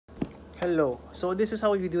Hello. So this is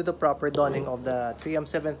how you do the proper donning of the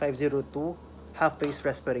 3M7502 half-face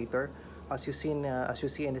respirator, as you see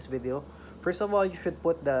in this video. First of all, you should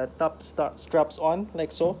put the top straps on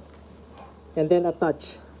like so, and then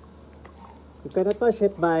attach. You can attach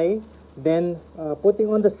it by then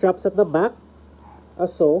putting on the straps at the back,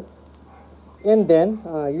 as so, and then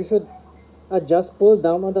you should pull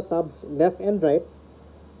down on the tabs left and right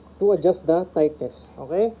to adjust the tightness.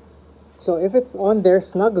 Okay. So if it's on there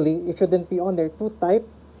snugly, it shouldn't be on there too tight.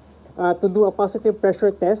 To do a positive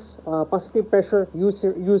pressure test, positive pressure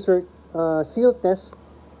user seal test,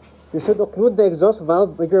 you should occlude the exhaust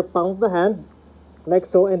valve with your palm of the hand, like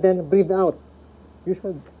so, and then breathe out. You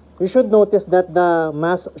should notice that the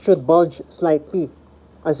mask should bulge slightly,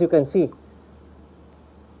 as you can see.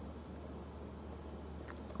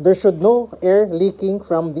 There should be no air leaking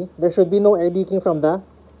from the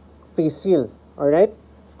face seal. All right.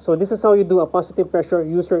 So this is how you do a positive pressure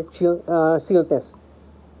user seal test.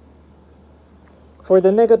 For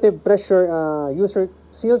the negative pressure user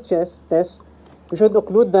seal test, you should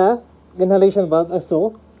occlude the inhalation valve as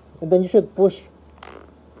so, and then you should push.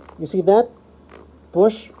 You see that?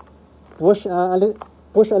 Push a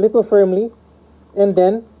little firmly, and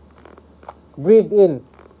then breathe in.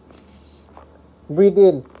 Breathe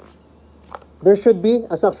in. There should be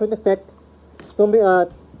a suction effect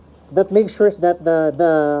that makes sure that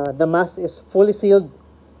the mask is fully sealed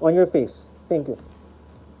on your face. Thank you.